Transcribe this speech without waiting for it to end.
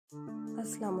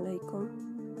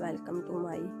Assalamualaikum. Welcome to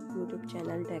my YouTube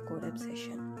channel Decor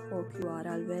Obsession. Hope you are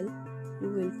all well. You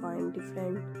will find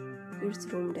different kids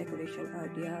room decoration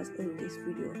ideas in this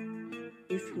video.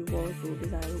 If you want to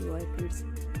design your kids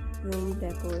room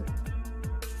decor,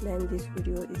 then this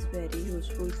video is very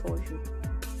useful for you.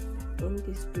 In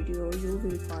this video you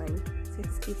will find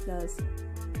 60 plus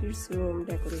kids room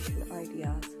decoration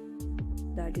ideas.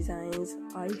 The designs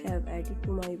I have added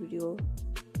to my video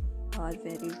are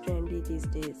very trendy these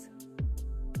days,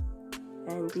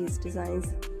 and these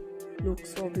designs look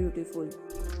so beautiful.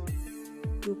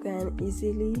 You can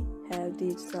easily have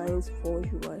these designs for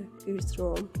your kids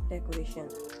room decoration.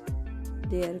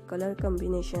 Their color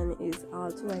combination is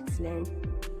also excellent,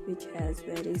 which has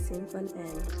very simple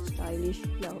and stylish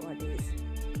nowadays.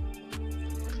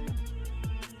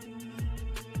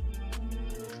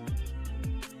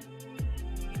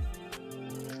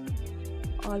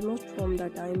 Almost from the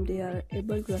time they are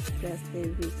able to express their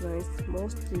viewpoints,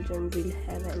 most children will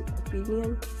have an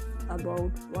opinion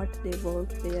about what they want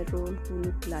their room to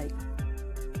look like.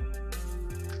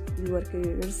 Your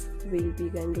kids will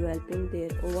begin developing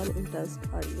their own interests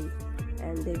early,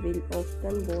 and they will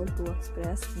often want to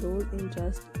express those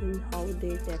interests in how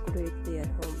they decorate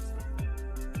their homes.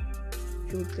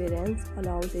 Should parents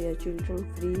allow their children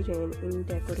free rein in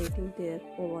decorating their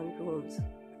own rooms?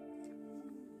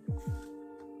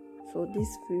 So this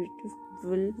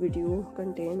beautiful video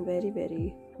contains very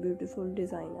beautiful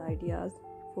design ideas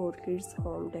for kids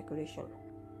home decoration.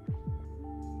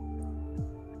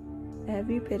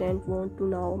 Every parent wants to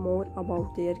know more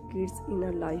about their kids'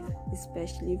 inner life,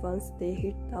 especially once they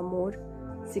hit the more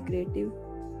secretive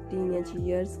teenage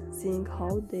years. Seeing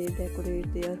how they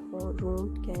decorate their home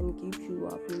room can give you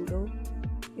a window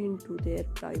into their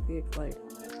private world.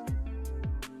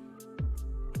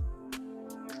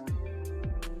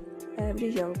 Every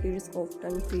young kids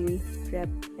often feel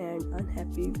trapped and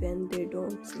unhappy when they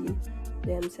don't see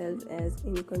themselves as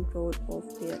in control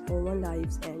of their own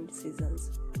lives and decisions.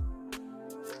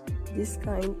 This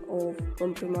kind of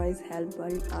compromise helps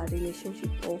build a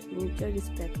relationship of mutual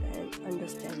respect and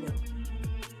understanding.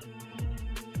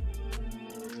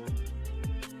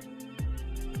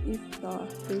 If the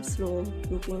kids' room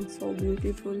looking so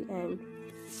beautiful and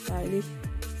stylish,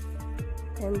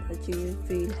 then the child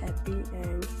feel happy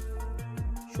and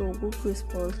show good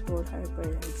response for her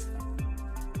parents.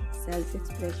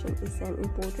 Self-expression is an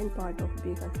important part of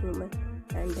being a human,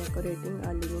 and decorating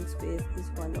a living space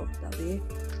is one of the ways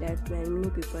that many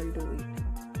people do it.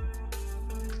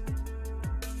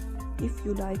 If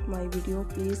you like my video,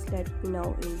 please let me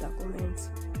know in the comments.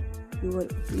 Your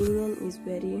opinion is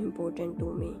very important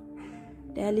to me.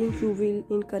 Telling you will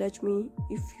encourage me.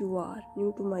 If you are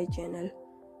new to my channel,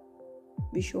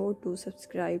 be sure to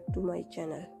subscribe to my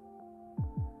channel.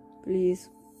 Please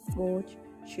watch,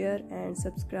 share and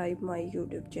subscribe my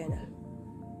YouTube channel.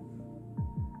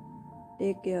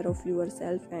 Take care of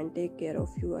yourself and take care of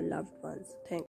your loved ones. Thank you.